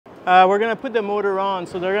We're gonna put the motor on.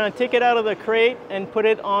 So they're gonna take it out of the crate and put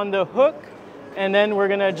it on the hook, and then we're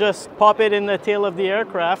gonna just pop it in the tail of the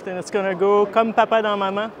aircraft, and it's gonna go comme papa dans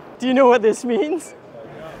maman. Do you know what this means?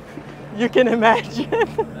 You can imagine.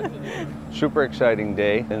 Super exciting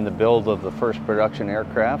day in the build of the first production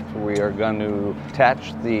aircraft. We are going to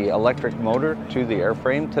attach the electric motor to the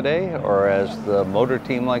airframe today, or as the motor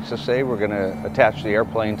team likes to say, we're going to attach the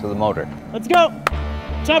airplane to the motor. Let's go!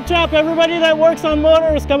 Chop chop, everybody that works on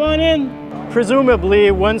motors, come on in!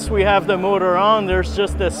 Presumably, once we have the motor on, there's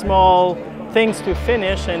just a small things to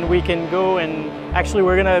finish and we can go and actually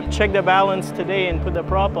we're gonna check the balance today and put the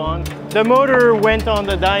prop on. The motor went on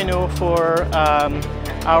the dyno for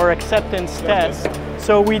our acceptance test.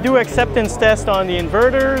 So we do acceptance test on the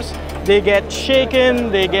inverters. They get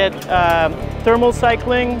shaken, they get thermal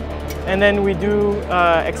cycling, and then we do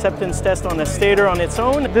acceptance test on the stator on its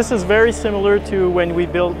own. This is very similar to when we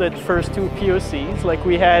built the first two POCs. Like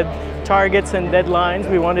we had targets and deadlines.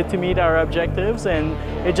 We wanted to meet our objectives, and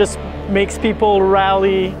it just makes people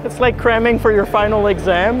rally. It's like cramming for your final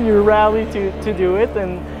exam. You rally to do it,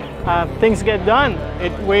 and things get done.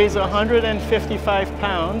 It weighs 155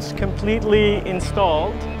 pounds, completely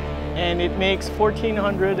installed, and it makes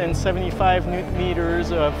 1,475 Newton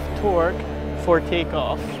meters of torque for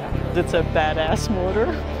takeoff. It's a badass motor.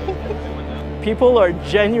 People are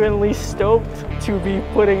genuinely stoked to be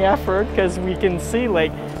putting effort because we can see,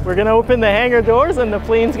 like, we're gonna open the hangar doors and the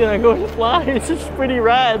plane's gonna go and fly. It's just pretty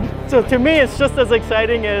rad. So to me, it's just as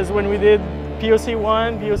exciting as when we did POC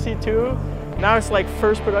 1, POC 2. Now it's like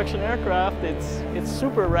first production aircraft. It's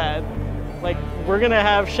super rad. Like, we're gonna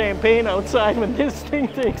have champagne outside when this thing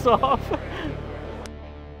takes off.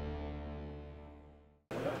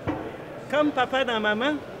 Comme papa dans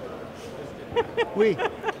maman. Oui.